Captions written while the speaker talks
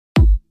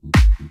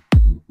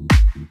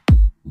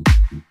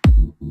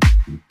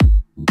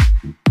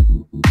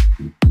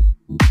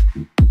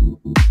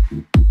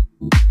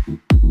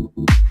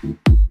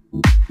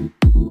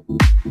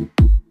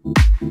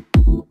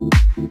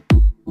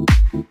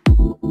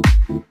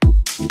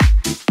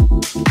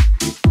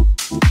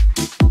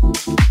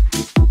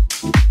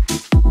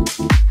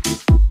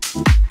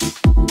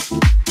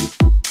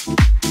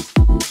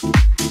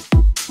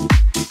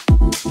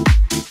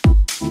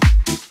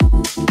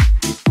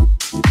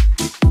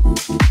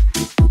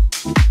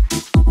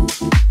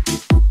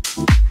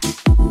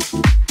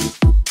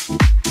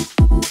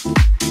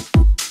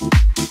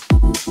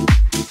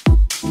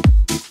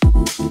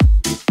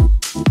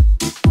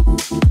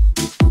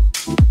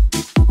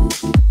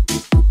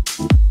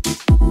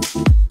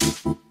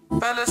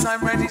Fellas,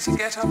 I'm ready to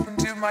get up and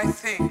do my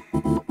thing.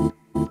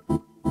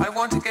 I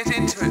want to get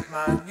into it,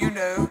 man, you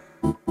know.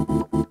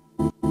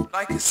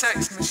 Like a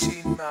sex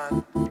machine,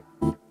 man.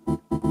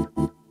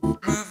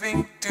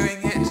 Moving,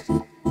 doing it.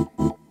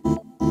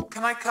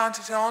 Can I count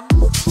it on?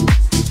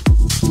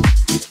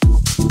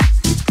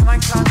 Can I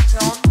count it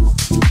on?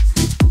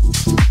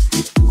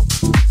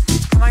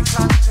 Can I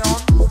count it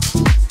on?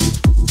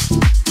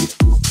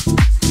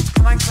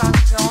 Can I count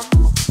it on?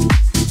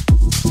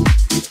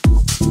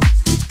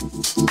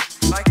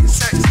 Like a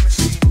sex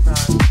machine, man.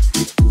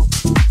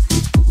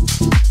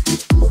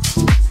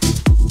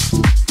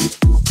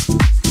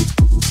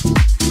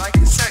 Like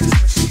a sex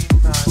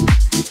machine, man.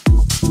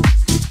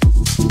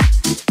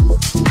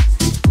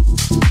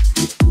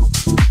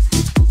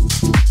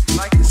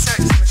 Like a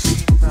sex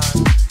machine, man.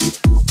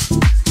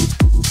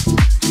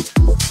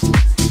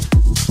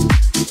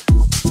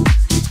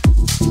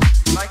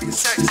 Like a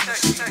sex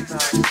machine,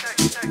 man.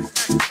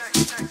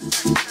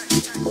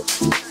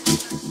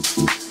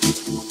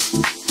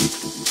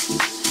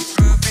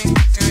 Moving,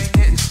 doing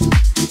it.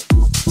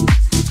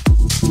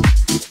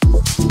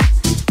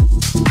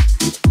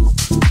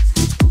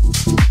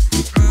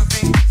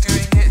 Moving,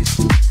 doing it.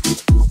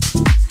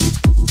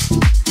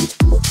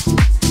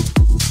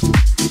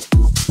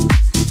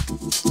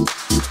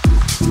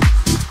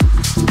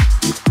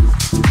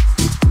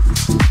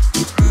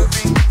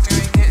 Moving,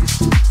 doing it.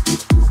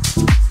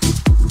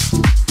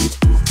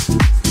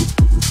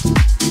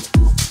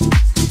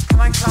 Can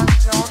I count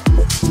it on?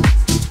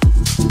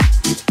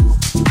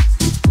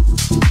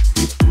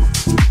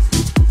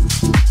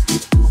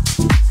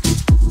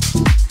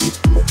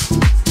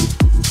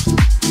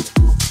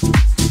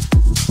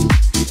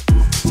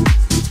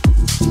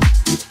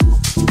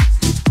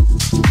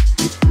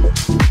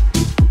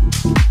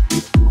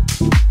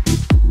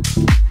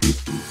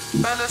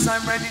 Fellas,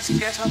 I'm ready to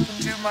get up and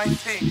do my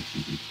thing.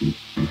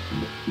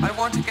 I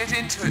want to get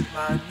into it,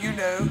 man, you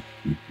know.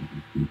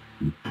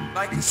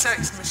 Like a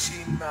sex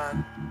machine,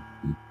 man.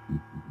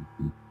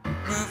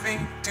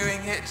 Moving,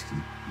 doing it.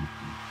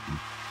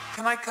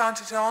 Can I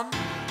count it on?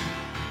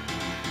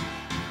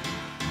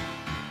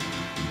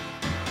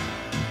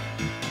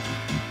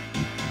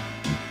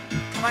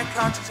 Can I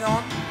count it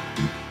on?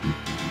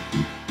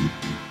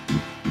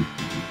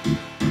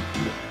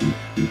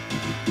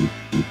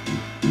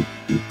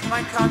 Can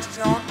I count it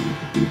on?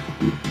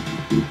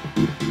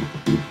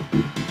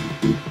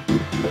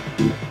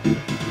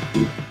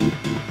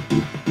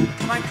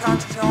 Can I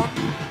count it on?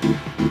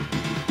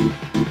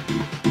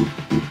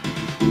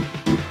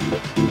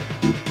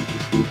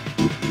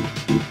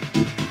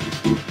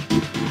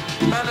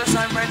 Fellas,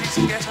 I'm ready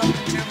to get up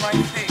and do my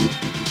thing.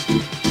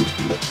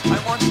 I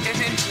want to get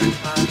into it,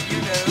 man, you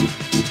know.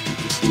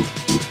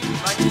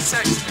 Like a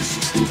sex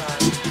machine,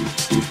 man.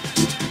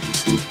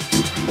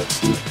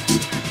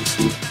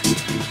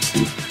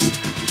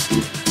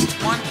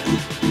 One,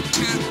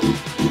 two,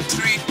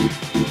 three,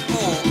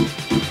 four.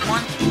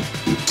 One,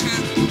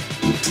 two,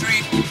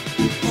 three,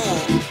 four.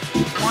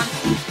 One,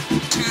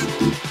 two,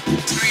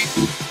 three,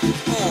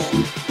 four.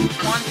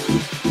 One,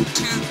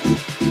 two,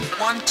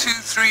 1, 2,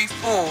 3,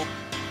 4.